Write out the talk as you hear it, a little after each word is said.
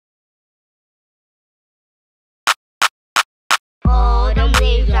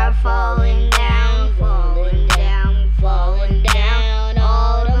falling down, falling down, falling down.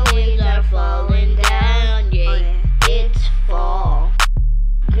 Autumn leaves are falling down, yeah, it's fall.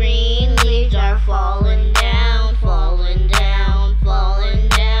 Green leaves are falling down, falling down, falling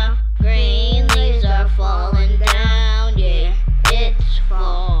down. Green leaves are falling down, yeah, it's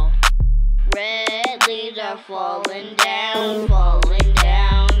fall. Red leaves are falling down, falling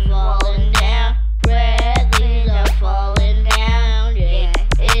down, falling down. Red leaves are falling down, yeah,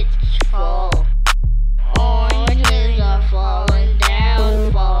 it's fall. Orange leaves are falling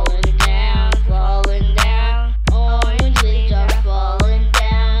down, falling down, falling down. Orange leaves are falling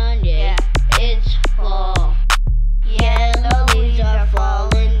down, yeah, it's fall. Yellow leaves are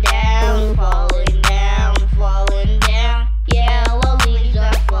falling down, falling down, falling down. Yellow leaves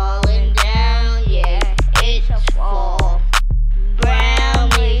are falling down, yeah, it's fall. Brown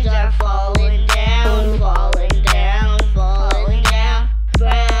leaves are falling down, falling down, falling down.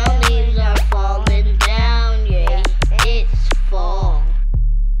 Brown leaves are falling down, yeah, it's fall.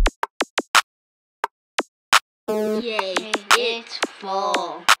 Yay, it's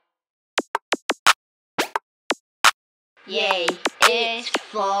fall. Yay, it's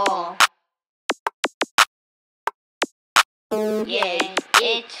fall. Yay,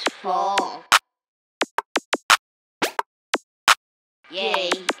 it's fall. Yay,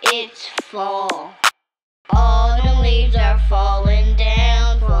 it's fall. Autumn leaves are falling